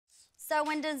So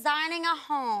when designing a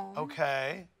home...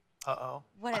 Okay. Uh-oh.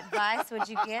 What advice would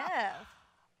you give?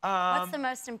 What's the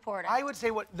most important? I would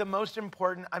say the most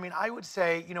important, I mean, I would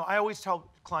say, you know, I always tell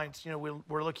clients, you know,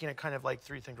 we're looking at kind of like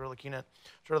three things. We're looking at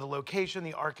sort of the location,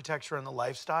 the architecture, and the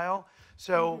lifestyle.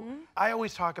 So I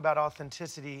always talk about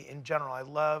authenticity in general. I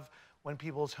love when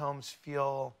people's homes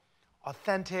feel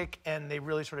authentic and they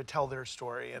really sort of tell their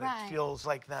story and it feels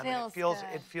like them.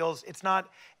 It's not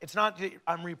that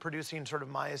I'm reproducing sort of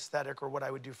my aesthetic or what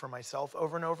I would do for myself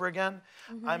over and over again.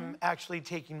 I'm actually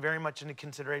taking very much into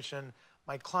consideration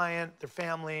my client, their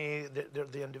family,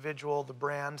 the individual, the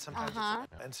brand, sometimes.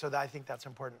 And so I think that's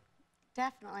important.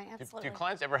 Definitely, absolutely. Do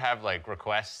clients ever have like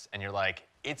requests and you're like,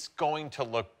 it's going to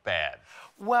look bad?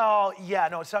 Well, yeah,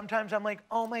 no, sometimes I'm like,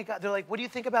 oh my God. They're like, what do you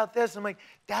think about this? I'm like,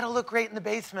 that'll look great in the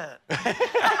basement.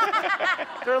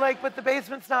 They're like, but the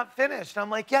basement's not finished. I'm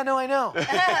like, yeah, no, I know.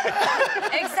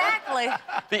 Exactly.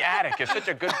 The attic is such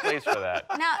a good place for that.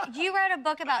 Now, you wrote a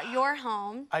book about your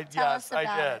home. Tell us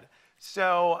about it.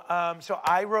 So, so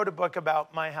I wrote a book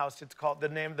about my house. It's called, the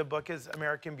name of the book is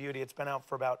American Beauty. It's been out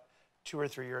for about 2 or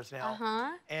 3 years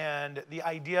now. And the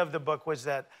idea of the book was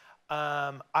that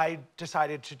I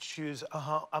decided to choose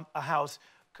a house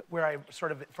where I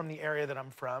sort of, from the area that I'm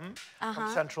from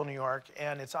Central New York,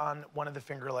 and it's on one of the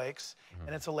Finger Lakes,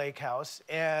 and it's a lake house.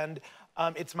 And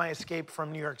it's my escape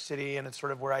from New York City, and it's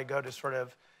sort of where I go to sort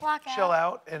of chill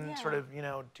out and sort of, you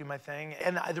know, do my thing.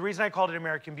 And the reason I called it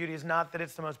American Beauty is not that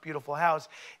it's the most beautiful house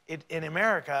in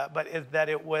America, but that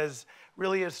it was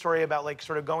really a story about like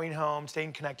sort of going home,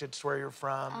 staying connected to where you're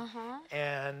from,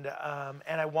 and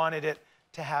I wanted it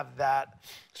to have that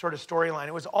sort of storyline.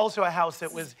 It was also a house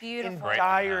that was in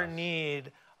dire need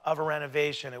of a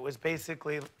renovation. It was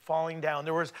basically falling down.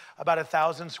 There was about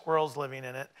 1,000 squirrels living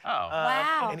in it.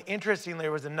 Wow. And interestingly,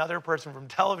 there was another person from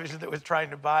television that was trying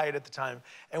to buy it at the time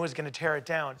and was gonna tear it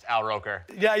down. It's Al Roker.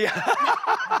 Yeah.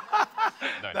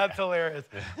 That's hilarious.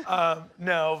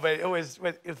 No, but it was,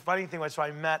 the funny thing was, so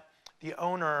I met the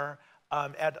owner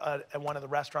at one of the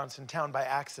restaurants in town by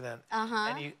accident.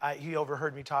 And he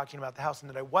overheard me talking about the house and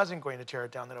that I wasn't going to tear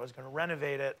it down, that I was going to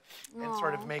renovate it and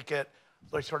sort of make it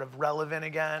like sort of relevant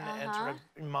again and sort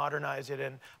of modernize it,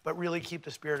 but really keep the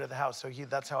spirit of the house. So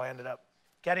that's how I ended up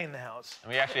getting the house.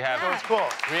 And we actually have, so it's cool.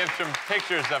 We have some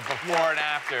pictures of before and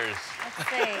afters. Let's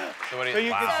see. So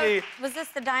you can see. Was this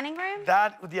the dining room?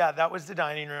 That was the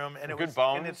dining room, and it was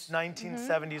in its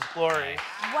 1970s glory.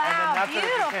 Wow, and then that's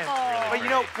beautiful. Really but you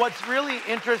know what's really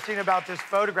interesting about this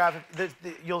photograph?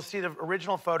 You'll see the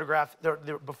original photograph.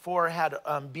 The before had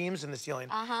beams in the ceiling,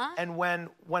 and when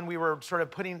we were sort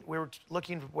of we were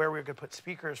looking where we could put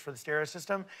speakers for the stereo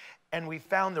system. And we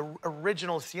found the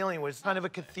original ceiling was kind of a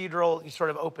cathedral sort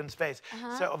of open space,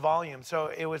 so a volume.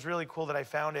 So it was really cool that I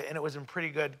found it, and it was in pretty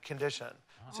good condition.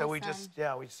 So we just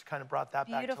kind of brought that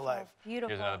back to life. Beautiful.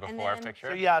 Here's another before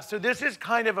picture. So so this is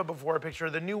kind of a before picture.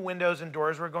 The new windows and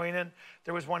doors we're going in,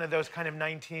 there was one of those kind of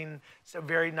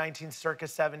very circa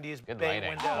 70s bay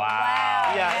windows.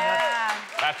 Wow. Yeah.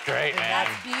 That's great, man.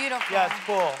 That's beautiful. Yeah, it's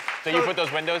cool. So you put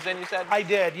those windows in, you said? I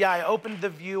did, yeah. I opened the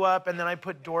view up, and then I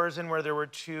put doors in where there were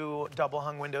 2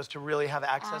 double-hung windows to really have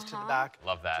access to the back.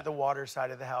 Love that. To the water side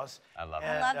of the house. I love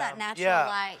that. I love that natural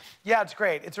light. Yeah, it's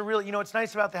great. It's a really, you know, what's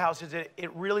nice about the house is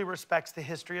it really respects the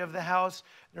history of the house.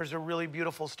 There's a really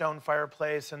beautiful stone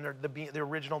fireplace, and the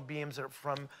original beams are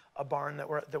from a barn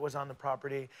that was on the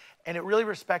property. And it really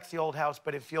respects the old house,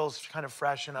 but it feels kind of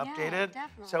fresh and updated.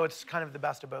 Definitely. So it's kind of the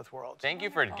best of both worlds. Thank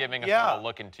you for giving us a little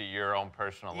look into your own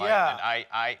personal life.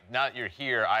 And now that you're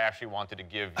here, I actually wanted to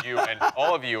give you and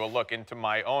all of you a look into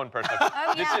my own personal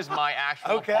life. This is my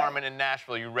actual apartment in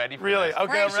Nashville. You ready for this? Okay, I'm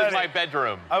ready. This is my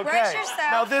bedroom. Okay. Brace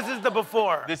yourself. Now this is the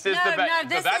before. This is the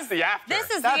that's the after. This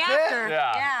is the after.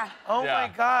 Yeah. Oh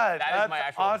my God. That is my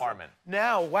actual apartment.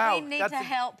 Now, wow. We need to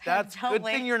help him, That's good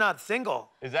thing you're not single.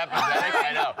 Is that pathetic?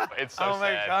 I know. It's so sad. Oh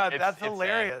my God, that's it's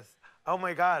hilarious. Sad. Oh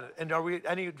my God. And do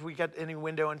we get any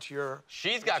window into your...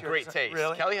 She's got great taste.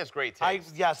 Really? Kelly has great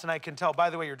taste. Yes, and I can tell. By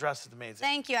the way, your dress is amazing.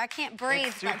 Thank you. I can't breathe,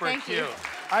 it's super but thank cute. you.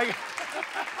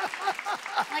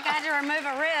 Like I had to remove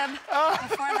a rib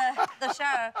before the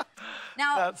show.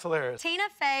 Now, that's hilarious. Tina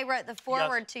Fey wrote the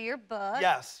foreword to your book.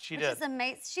 Yes, she did. Which is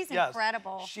amazing. She's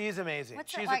incredible. She's amazing.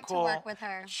 What's She's it like to work with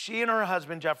her? She and her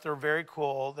husband, Jeff, they're very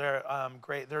cool. They're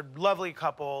great. They're a lovely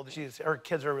couple. Her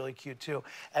kids are really cute, too.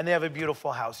 And they have a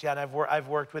beautiful house. Yeah, and I've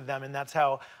worked with them, and that's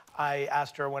how I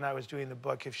asked her when I was doing the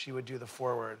book if she would do the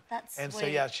foreword. That's sweet. So,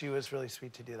 yeah, she was really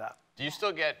sweet to do that. Do you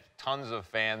still get tons of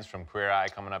fans from Queer Eye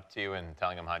coming up to you and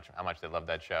telling them how much they love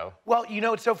that show? Well, you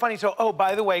know, it's so funny. So,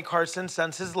 by the way, Carson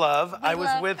sends his love. I was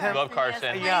with him. Love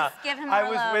Carson. Yes, give him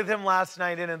our love. with him last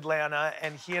night in Atlanta,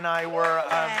 and he and I were...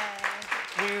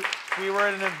 We were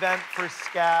at an event for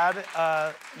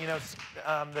SCAD, you know,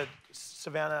 the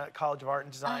Savannah College of Art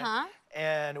and Design,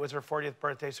 and it was her 40th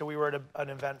birthday. So we were at an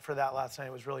event for that last night.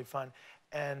 It was really fun,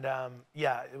 and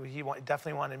yeah, he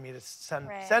definitely wanted me to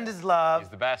send his love. He's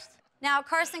the best. Now,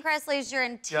 Carson Kressley is your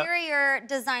interior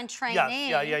design trainee.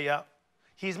 Yeah.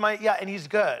 He's and he's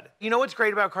good. You know what's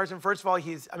great about Carson? First of all,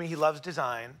 he loves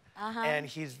design, and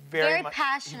he's very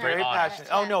passionate. Very passionate.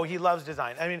 Oh no, he loves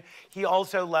design. I mean, he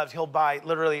also loves. He'll buy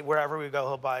literally wherever we go.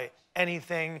 He'll buy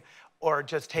anything, or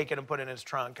just take it and put it in his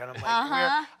trunk. And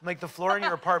I'm like, the floor in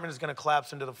your apartment is going to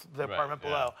collapse into the apartment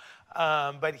below.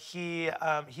 But he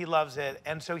loves it,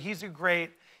 and so he's a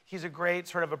great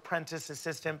sort of apprentice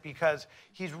assistant because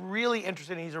he's really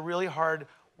interested. He's a really hard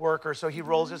worker, so he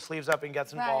rolls his sleeves up and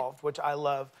gets involved, which I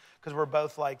love because we're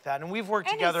both like that. And we've worked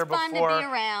together before. He's fun to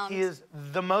be around. He is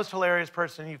the most hilarious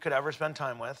person you could ever spend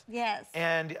time with. Yes.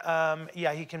 And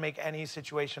yeah, he can make any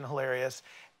situation hilarious.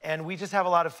 And we just have a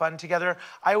lot of fun together.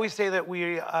 I always say that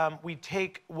we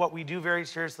take what we do very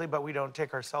seriously, but we don't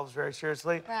take ourselves very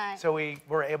seriously. Right. So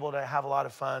we're able to have a lot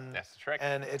of fun. That's the trick.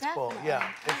 And it's cool. Yeah,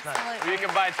 it's nice. You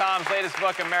can buy Thom's latest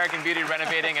book, American Beauty,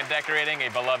 Renovating and Decorating a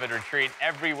Beloved Retreat,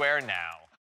 everywhere now.